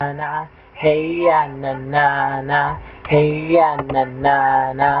na, hey ya na na na, hey ya na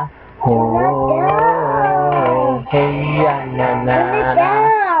na na, oh, hey ya na na na,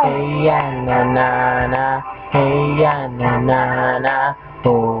 hey ya na na na, hey ya na na na,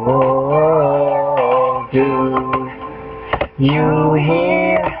 oh, do you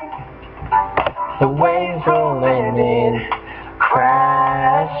hear the waves rolling in,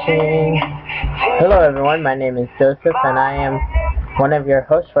 crashing? Hello everyone, my name is Joseph and I am one of your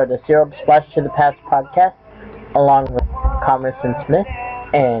hosts for the Seaworld Splash to the Past podcast, along with Comerson Smith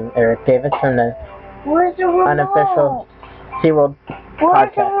and Eric Davis from the unofficial Seaworld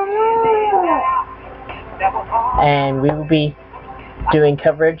podcast. And we will be doing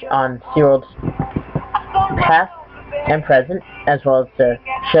coverage on Seaworld's past and present, as well as the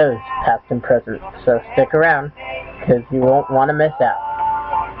show's past and present. So stick around, because you won't want to miss out.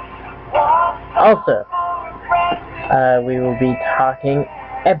 Also, we will be talking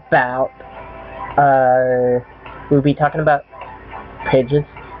about pages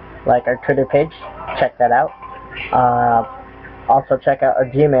like our Twitter page. Check that out. Also check out our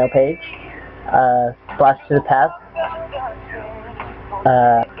Gmail page, Splash to the Past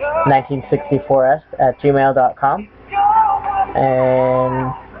 1964s at gmail.com,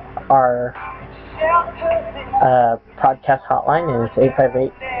 and our podcast hotline is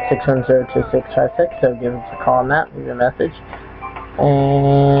 858-610-2656, so give us a call on that, leave a message.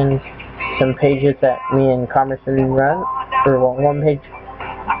 And some pages that me and Comerson run, or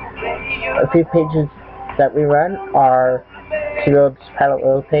a few pages that we run are Seaworld's Paddle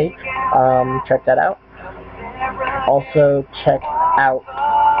Oil page, check that out. Also check out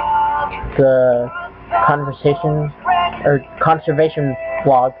the conservation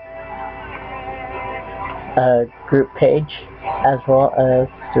blog group page, as well as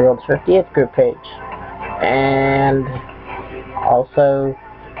Seaworld's 50th group page. And also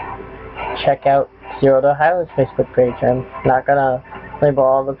check out Seaworld Ohio's Facebook page. I'm not gonna label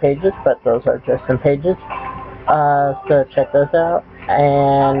all the pages, but those are just some pages. So check those out.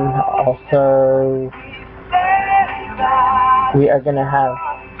 And also we are gonna have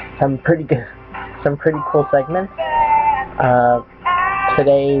some pretty cool segments.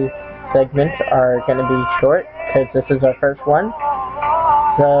 Today's segments are going to be short because this is our first one.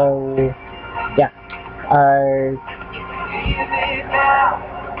 So yeah,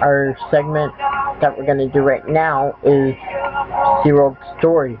 our segment that we're going to do right now is Seaworld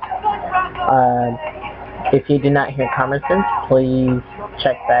Stories. If you did not hear Comerson's, please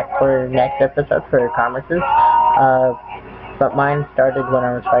check back for next episode for Comerson's. But mine started when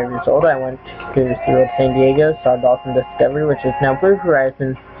I was 5 years old. I went to SeaWorld San Diego, saw Dolphin Discovery, which is now Blue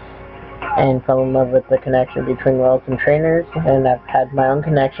Horizons, and fell in love with the connection between whales and trainers. And I've had my own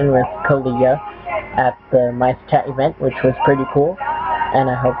connection with Kalia at the Mice Chat event, which was pretty cool. And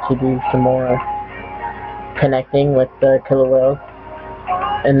I hope to do some more connecting with the killer whales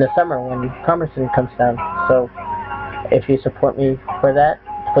in the summer when Comerson comes down. So if you support me for that,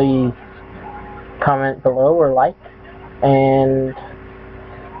 please comment below or like. And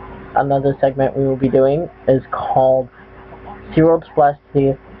another segment we will be doing is called Seaworld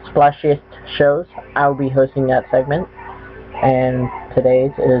Splashiest Shows. I will be hosting that segment. And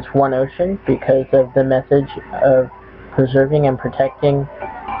today's is One Ocean, because of the message of preserving and protecting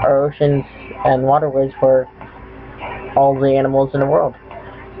our oceans and waterways for all the animals in the world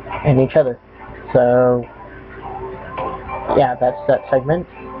and each other. So yeah, that's that segment.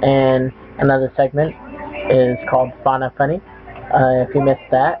 And another segment is called Fauna Funny. If you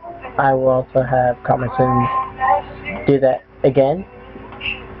missed that, I will also have Comerson do that again.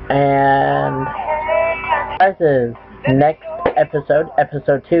 And prizes. Next episode,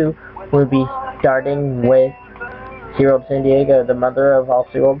 episode 2, will be starting with SeaWorld San Diego, the mother of all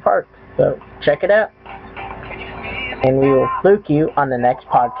SeaWorld parks. So check it out. And we will fluke you on the next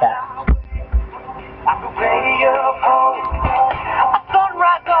podcast.